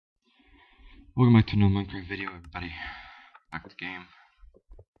Welcome back to another Minecraft video, everybody. Back to the game.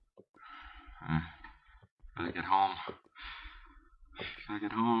 Gotta get home. Gotta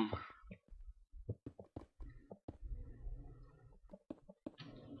get home.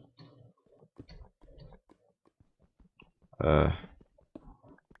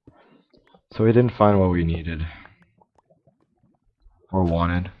 So we didn't find what we needed. Or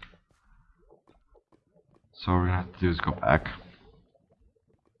wanted. So what we're gonna have to do is go back.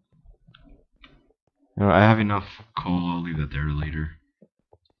 You know, I have enough coal, I'll leave that there later.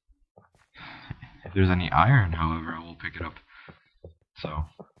 If there's any iron, however, I will pick it up. So.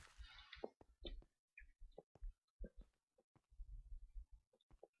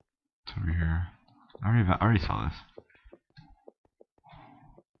 It's over here. I already saw this.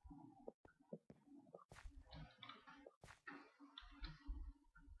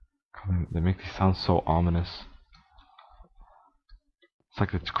 God, they make these sound so ominous. It's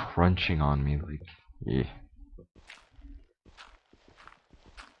like it's crunching on me, like, yeah.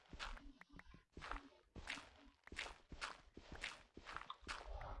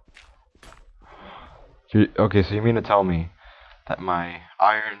 Okay, so you mean to tell me that my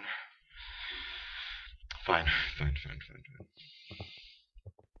iron... Fine.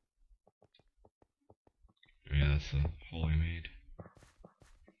 Yeah, that's the hole I made.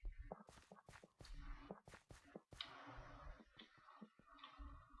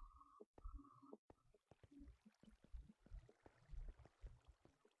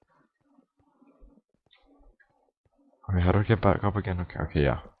 Okay, how do I get back up again? Okay,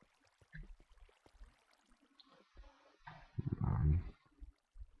 yeah.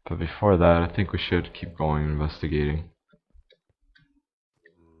 But before that, I think we should keep going investigating.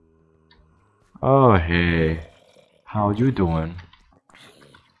 Oh, hey. How you doing?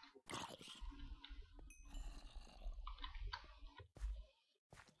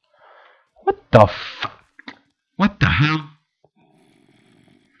 What the f... What the hell?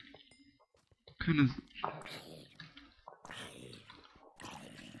 What kind of...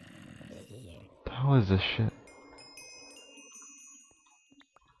 The hell is this shit?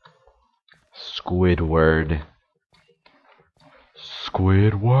 Squidward.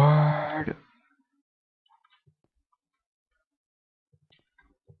 Squidward.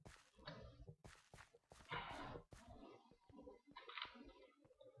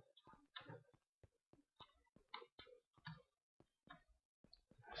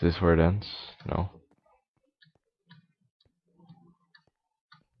 Is this where it ends? No.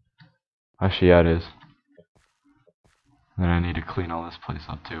 Actually, yeah, it is. Then I need to clean all this place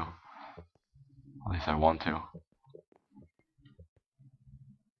up too. At least I want to.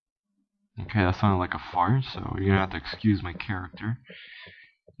 Okay, that sounded like a fart, so you're gonna have to excuse my character.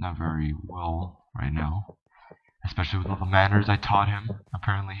 Not very well right now. Especially with all the manners I taught him.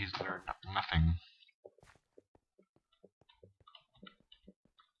 Apparently he's learned nothing.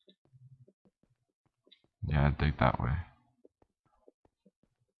 Yeah, I think that way.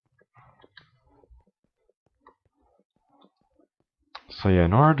 So yeah,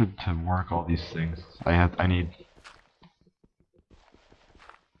 in order to work all these things, I need...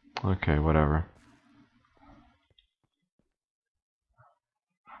 Okay, whatever.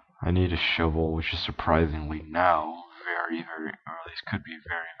 I need a shovel, which is surprisingly now very, or at least could be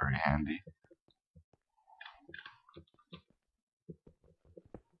very handy.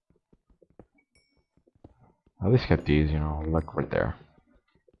 At least get these, you know, look right there.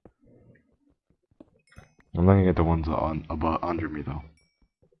 I'm not gonna get the ones on above under me though.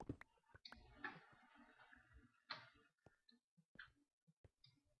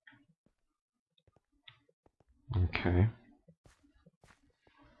 Okay.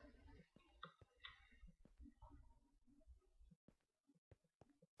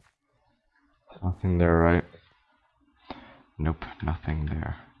 Nothing there, right? Nope, nothing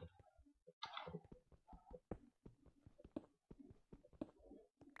there.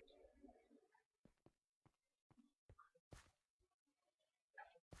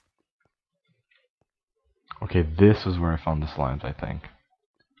 Okay, this is where I found the slimes, I think.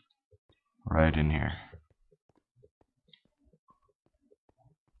 Right in here.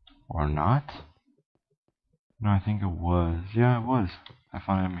 Or not? No, I think it was. Yeah, it was. I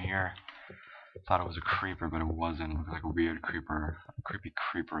found him here. Thought it was a creeper, but it wasn't. It was like a weird creeper. A creepy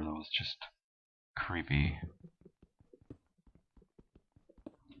creeper that was just creepy.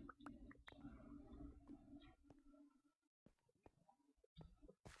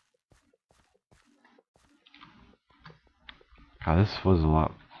 God, this was a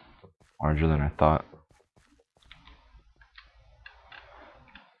lot larger than I thought.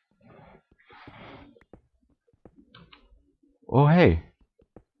 Oh, hey.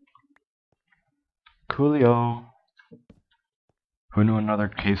 Coolio. Who knew another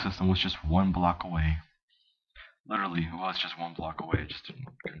cave system was just 1 block away? Literally, it was just 1 block away. Just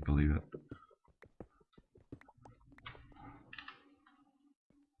couldn't believe it.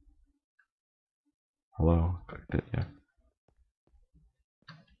 Hello, clicked it, yeah.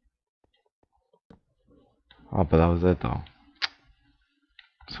 Oh, but that was it though.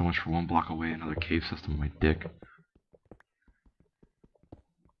 So much for 1 block away, another cave system, my dick.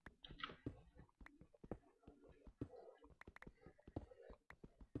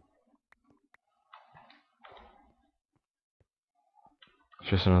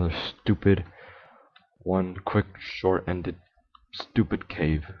 Just another stupid, one quick, short-ended, stupid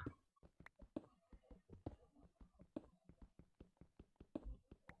cave.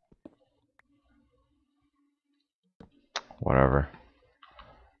 Whatever.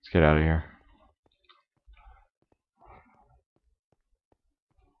 Let's get out of here.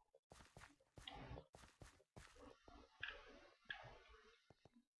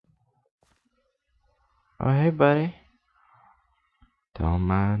 Oh, hey, buddy. Don't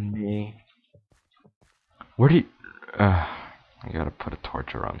mind me. Where do you... I gotta put a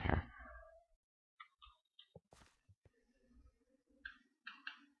torch around here.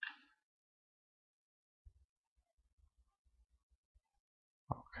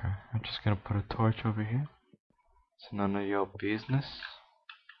 Okay, I'm just gonna put a torch over here. It's none of your business.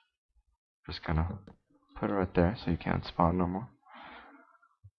 Just gonna put it right there so you can't spawn no more.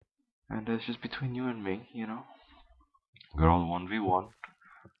 And it's just between you and me, you know. Good old 1v1.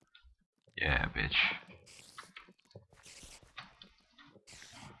 Yeah, bitch.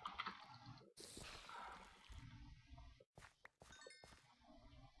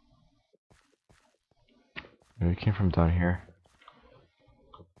 We came from down here.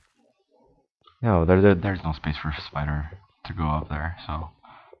 No, there's no space for a spider to go up there, so.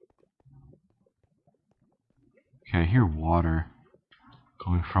 Okay, I hear water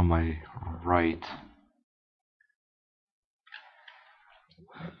going from my right.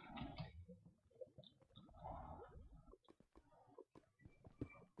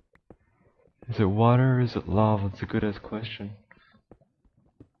 Is it water or is it lava? It's a good ass question.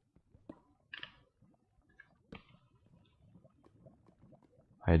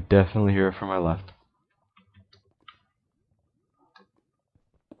 I definitely hear it from my left.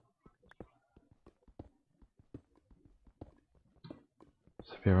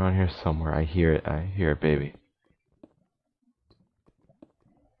 It's be around here somewhere. I hear it. I hear it, baby.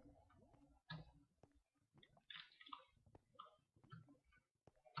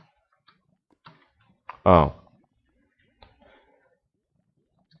 Oh.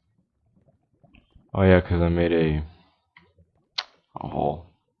 Oh yeah, because I made a hole.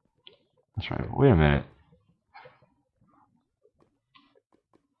 That's right. Wait a minute.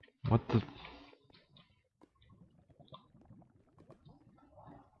 What the...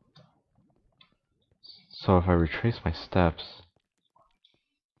 So if I retrace my steps...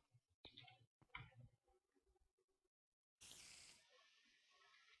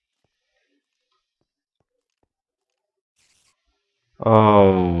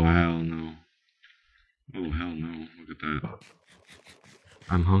 Oh, hell no. Oh, hell no. Look at that.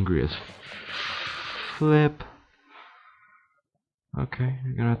 I'm hungry as flip. Okay,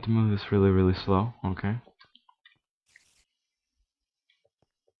 you're gonna have to move this really, really slow. Okay.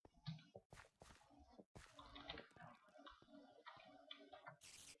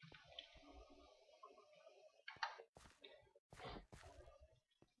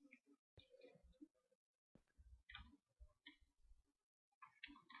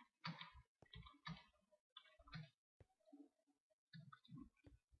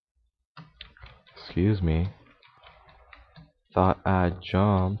 Excuse me. Thought I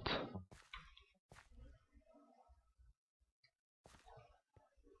jumped.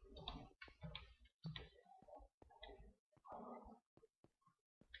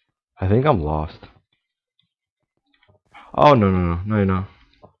 I think I'm lost. Oh, no, no, no. No, you know.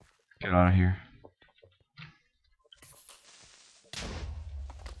 Get out of here.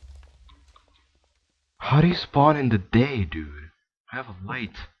 How do you spawn in the day, dude? I have a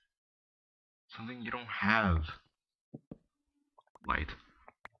light. Something you don't have. Light.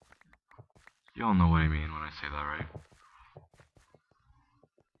 You all know what I mean when I say that, right?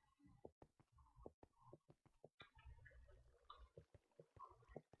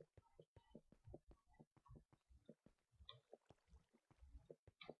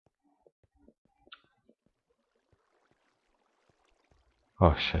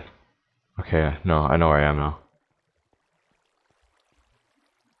 Oh, shit. Okay, no, I know where I am now.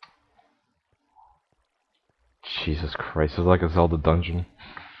 Jesus Christ, it's like a Zelda dungeon.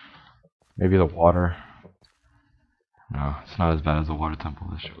 Maybe the water. No, it's not as bad as the water temple.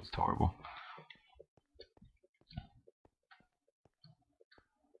 This shit was horrible.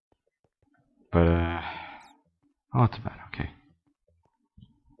 But, oh, it's bad. Okay.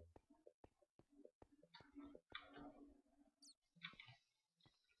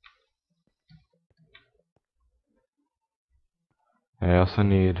 I also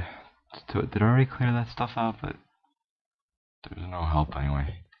need to. Did I already clear that stuff out? But there's no help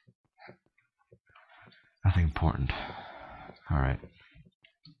anyway. Nothing important. Alright.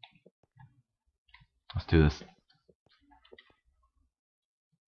 Let's do this.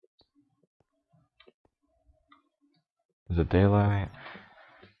 Is it daylight?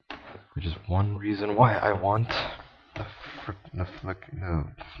 Which is one reason why I want the frickin'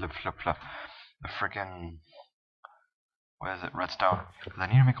 what is it, redstone? Because I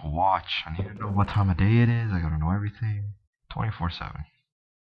need to make a watch. I need to know what time of day it is. I gotta know everything. 24/7.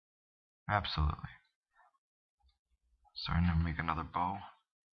 Absolutely. Starting to make another bow.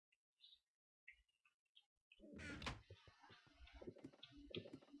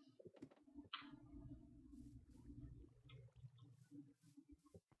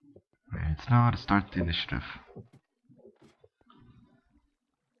 Right, it's now to start the initiative.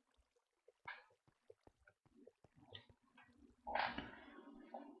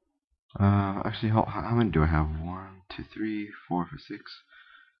 Actually, how many do I have? 1, 2, 3, 4, 5, 6.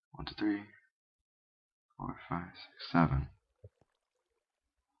 1, 2, 3, 4, 5, 6, 7.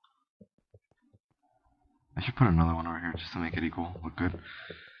 I should put another one over here just to make it equal. Look good.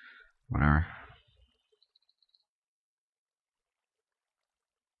 Whatever.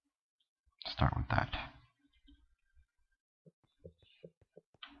 Start with that.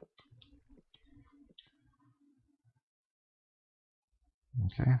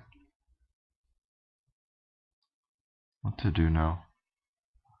 Okay. What to do now?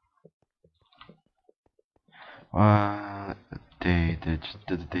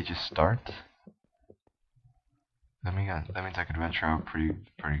 Did they just start? That means I could venture out pretty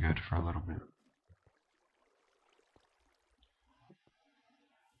good for a little bit.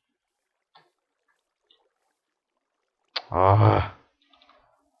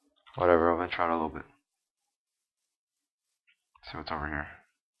 Whatever, I'll venture out a little bit. See what's over here.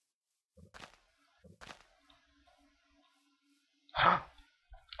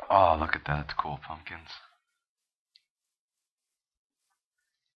 Oh, look at that, it's cool, pumpkins.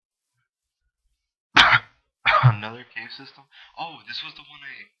 Another cave system? Oh, this was the one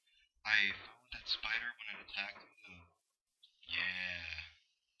I found that spider when it attacked me. Yeah,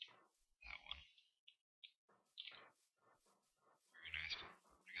 that one. Very nice, but I'm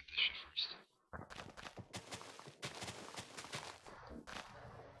gonna get this shit first.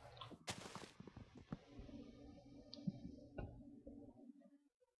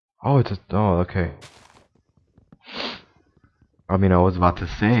 Oh, okay. I mean, I was about to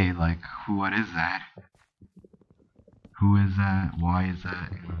say, like, what is that? Who is that? Why is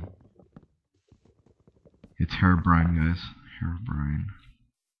that? You know? It's Herobrine, guys. Herobrine.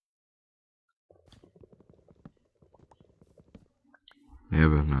 Yeah,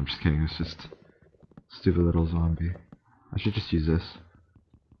 but no, I'm just kidding. It's just stupid little zombie. I should just use this.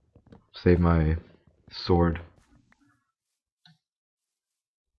 Save my sword.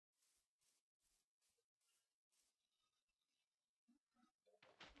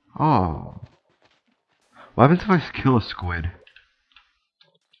 Oh. What happens if I kill a squid?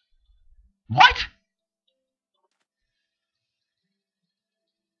 What?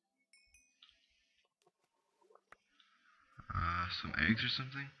 Some eggs or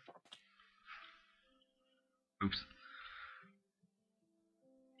something? Oops.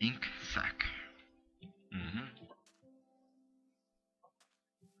 Ink sac.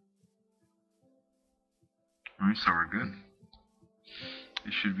 Alright, so we're good.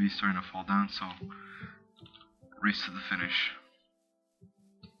 It should be starting to fall down, so race to the finish.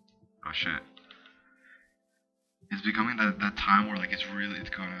 Oh shit. It's becoming that time where like it's gonna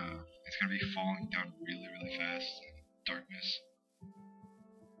be falling down really fast. Darkness.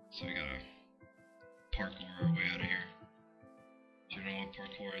 So we gotta parkour our way out of here. If you don't know what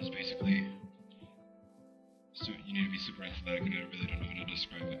parkour is, basically, so you need to be super athletic, and I really don't know how to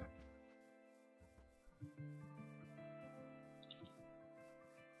describe it.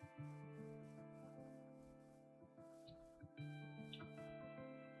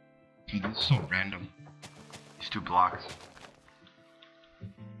 Dude, this is so random. These 2 blocks.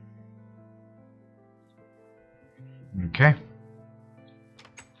 Okay.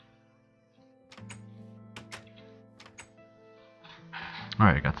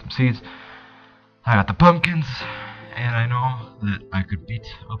 Alright, I got some seeds. I got the pumpkins. And I know that I could beat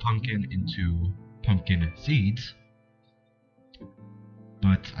a pumpkin into pumpkin seeds,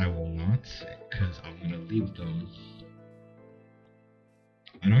 but I will not, because I'm gonna leave them.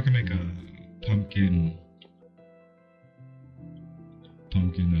 I know I can make a pumpkin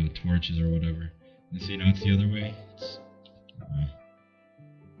torches or whatever. And see, now it's the other way.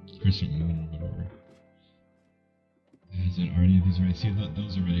 It's crescent moon or whatever. Isn't already these right? See,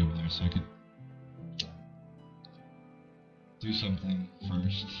 those are already over there, so I could do something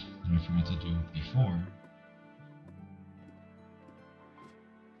first that I forgot to do before.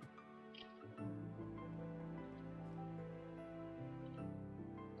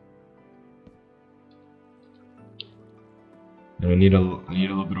 I need a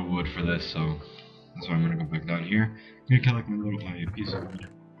little bit of wood for this, so that's why I'm gonna go back down here. I'm gonna collect my little piece of wood.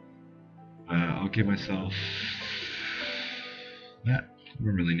 I'll give myself that. I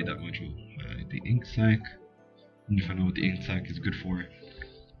don't really need that much wood. The ink sac. And if I know what the ink sac is good for.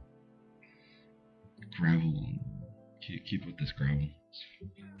 Gravel. Keep with this gravel.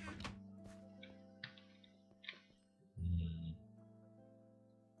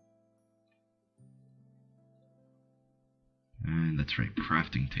 And that's right,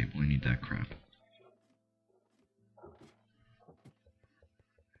 crafting table. I need that crap.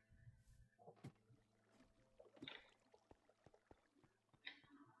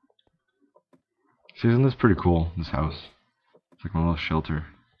 See, isn't this pretty cool, this house? It's like my little shelter.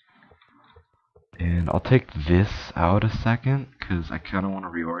 And I'll take this out a second, because I kind of want to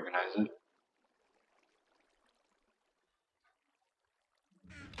reorganize it.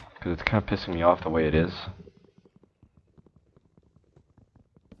 Because it's kind of pissing me off the way it is.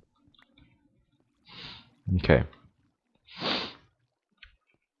 Okay.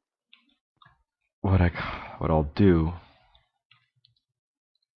 What I'll do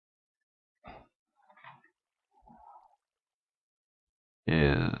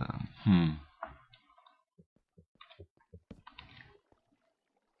is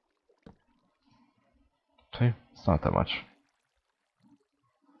see, it's not that much.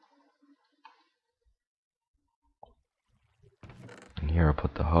 And here I'll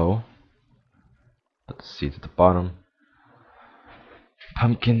put the hoe. Put the seeds at the bottom.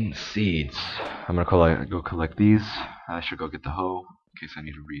 Pumpkin seeds. I'm gonna go collect these. I should go get the hoe in case I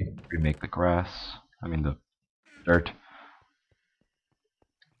need to remake the grass. I mean the dirt.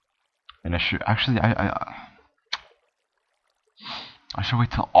 And I should actually I should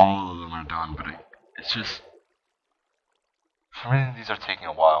wait till all of them are done, but it's just for some reason these are taking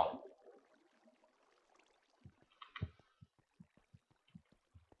a while.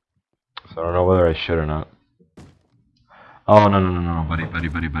 So I don't know whether I should or not. Oh no, buddy.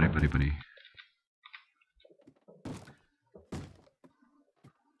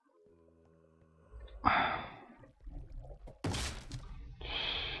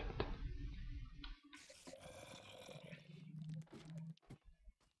 Shit.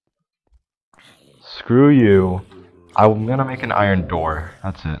 Screw you. I'm gonna make an iron door.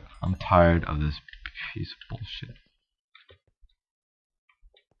 That's it. I'm tired of this piece of bullshit.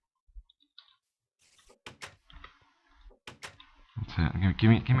 That's it.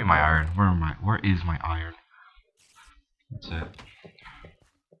 Give me my iron. Where is my iron? That's it.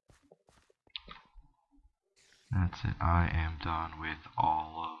 That's it. I am done with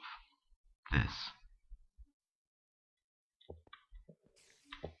all of this.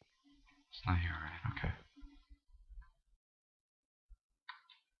 It's not here, right? Okay.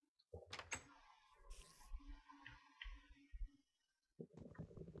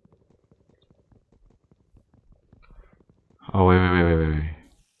 Oh, wait.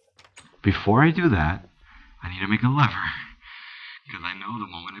 Before I do that, I need to make a lever. Because I know the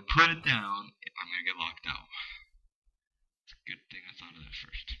moment I put it down, I'm going to get locked out. It's a good thing I thought of that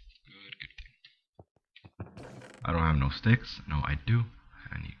first. Good thing. I don't have no sticks. No, I do.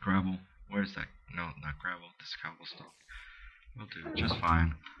 I need gravel. Where's that? No, not gravel. This cobblestone. Will do just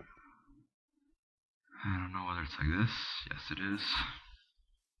fine. I don't know whether it's like this. Yes, it is.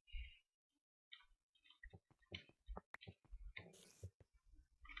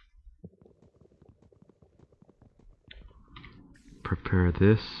 Prepare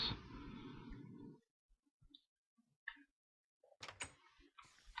this.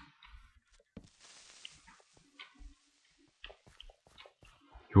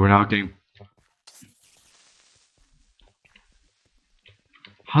 You are now getting.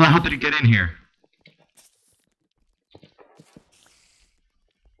 How the hell did it get in here?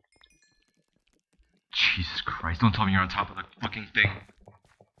 Jesus Christ, don't tell me you're on top of the fucking thing.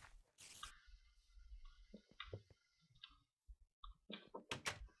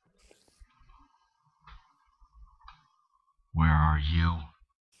 Where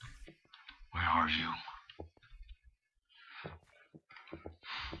Where are you?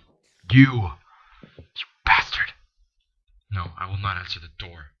 You bastard! No, I will not answer the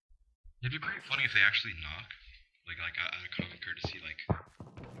door. It'd be pretty funny if they actually knock. Like out of common courtesy, like.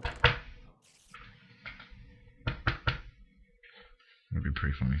 That'd be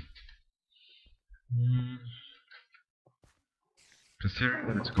pretty funny. Considering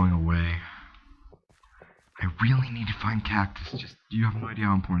that it's going away, I really need to find cactus. Just, you have no idea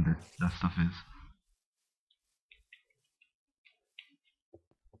how important that stuff is.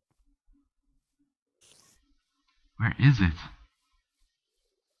 Where is it?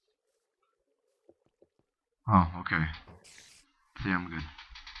 Oh, okay. See, I'm good.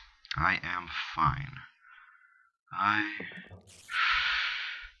 I am fine. I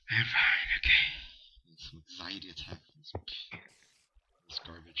am fine, okay. Some anxiety attack from this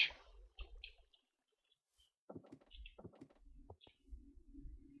garbage.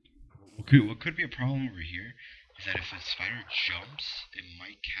 What could be a problem over here is that if a spider jumps, it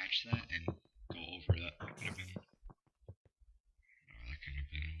might catch that and go over that. That could have been. Oh, that couldn't have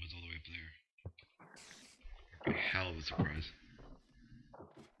been. It was all the way up there. A hell of a surprise.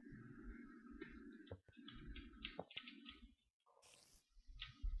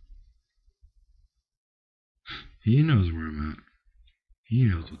 He knows where I'm at. He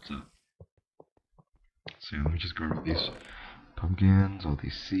knows what's up. So yeah, let me just grab all these pumpkins, all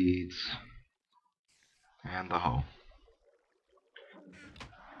these seeds, and the hoe.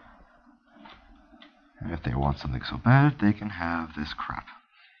 And if they want something so bad, they can have this crap.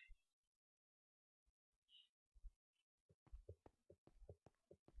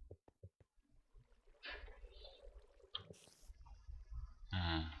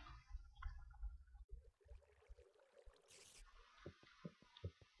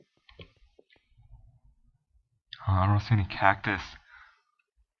 Oh, I don't see any cactus.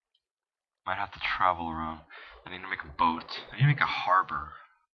 Might have to travel around. I need to make a boat. I need to make a harbor.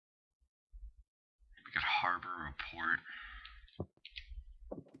 Make a harbor or a port.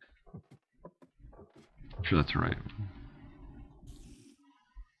 I'm sure that's right.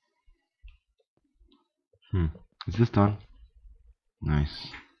 Is this done? Nice.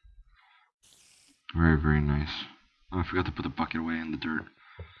 Very, very nice. Oh, I forgot to put the bucket away in the dirt.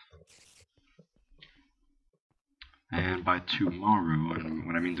 And by tomorrow, and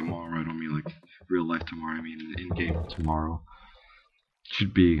when I mean tomorrow, I don't mean like real life tomorrow, I mean in-game tomorrow.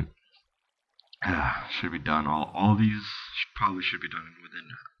 Should be done. All these probably should be done within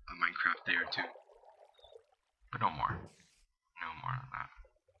a Minecraft day or two. But no more. No more than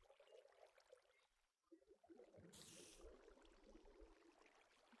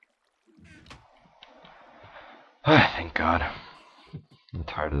that. Thank God. I'm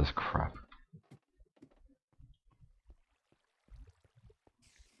tired of this crap.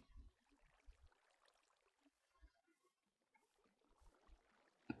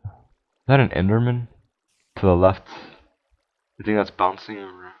 Is that an Enderman? To the left? You think that's bouncing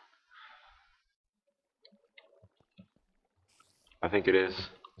or? I think it is.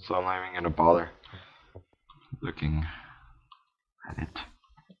 So I'm not even gonna bother looking at it.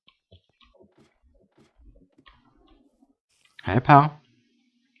 Hey, pal.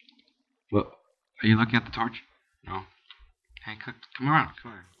 What? Are you looking at the torch? No. Hey, come around.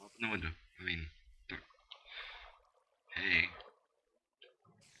 Come on. Open the window. I mean, hey.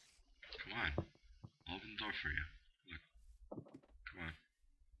 Come on. I'll open the door for you. Look. Come on.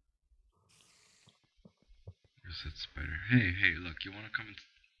 Where's that spider? Hey, look. You wanna come in?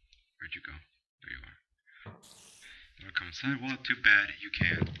 Where'd you go? There you are. You wanna come inside? Well, too bad. You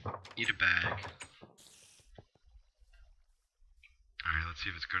can't. Eat a bag. Alright, let's see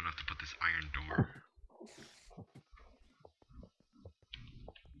if it's good enough to put this iron door.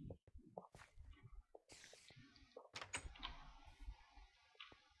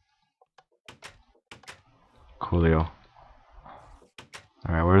 Coolio.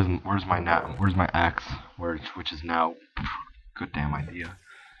 Alright, where's my axe? Which is now good damn idea.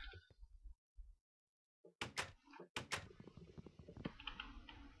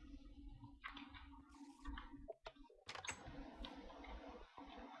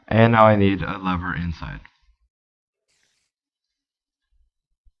 And now I need a lever inside.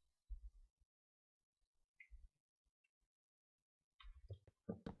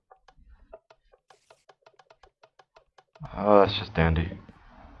 Oh, that's just dandy.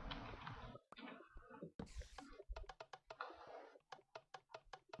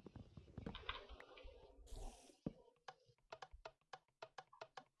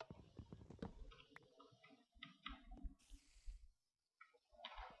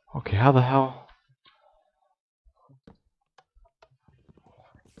 Okay, how the hell?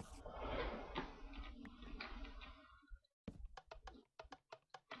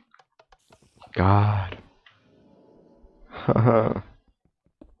 God.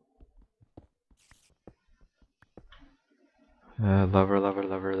 Lover, lover,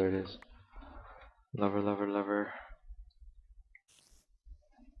 lover, there it is. Lover, lover, lover.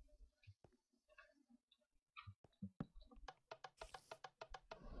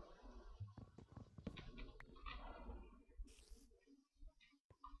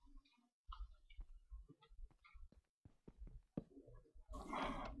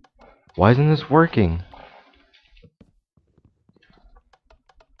 Why isn't this working?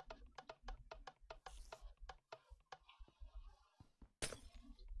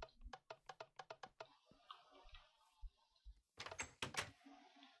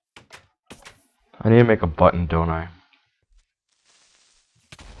 I need to make a button, don't I?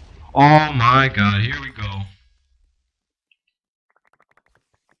 Oh my god, here we go.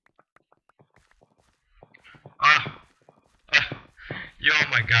 Ah, yo, oh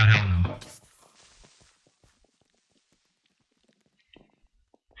my god, hell no.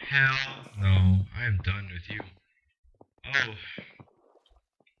 Hell no, I am done with you. Oh.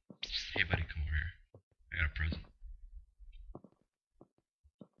 Hey buddy, come over here. I got a present.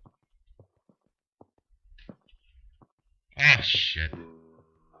 Oh shit.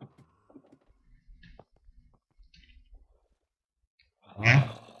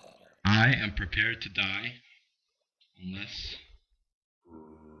 Well, I am prepared to die unless...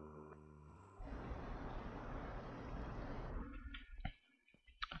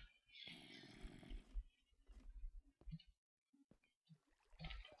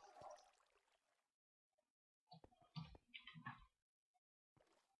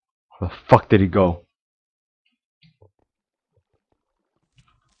 Where the fuck did he go?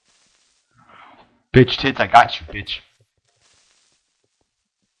 Bitch tits, I got you, bitch.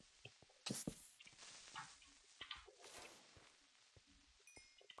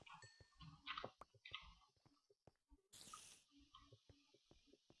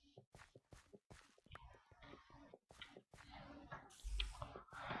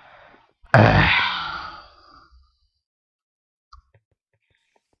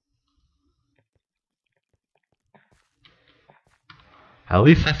 At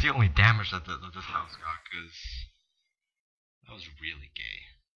least that's the only damage that this house got, because that was really gay.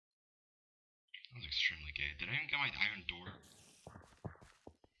 That was extremely gay. Did I even get my iron door?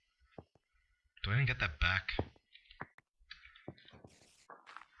 Do I even get that back?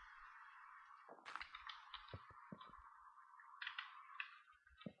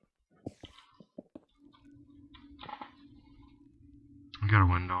 I got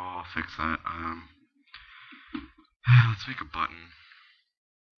a window, I'll fix that. Let's make a button.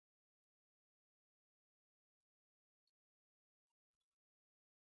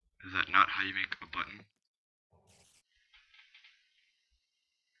 Is that not how you make a button?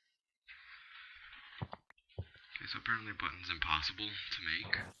 Okay, so apparently a button's impossible to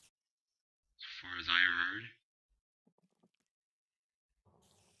make, as far as I heard.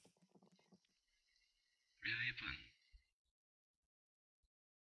 Really, a button?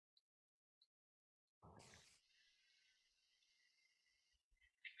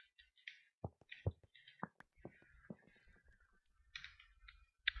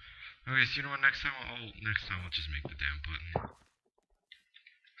 Okay, so you know what, next time I'll just make the damn button.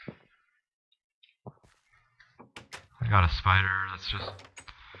 I got a spider that's just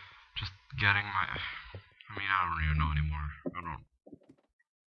getting my... I mean, I don't even know anymore. I don't...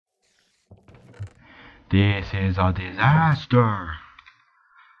 This is a disaster!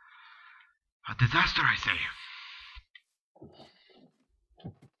 A disaster, I say!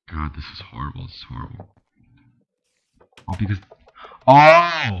 God, this is horrible, this is horrible. Oh, because...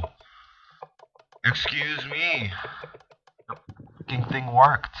 Oh! Excuse me! The fucking thing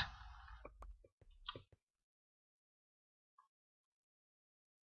worked!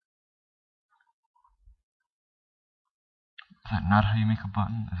 Is that not how you make a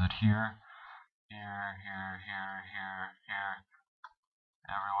button? Is it here? Here, here, here, here, here.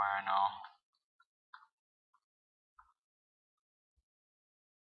 Everywhere I know.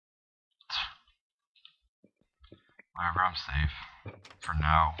 Whatever, I'm safe. For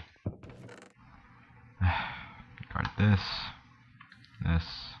now. Got this. This.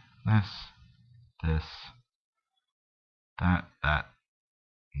 This. This. That.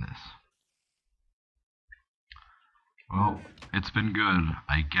 And this. Well, it's been good,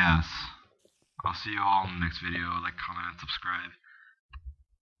 I guess. I'll see you all in the next video. Like, comment, and subscribe.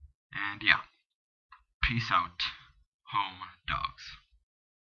 And yeah. Peace out, home dogs.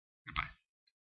 Goodbye.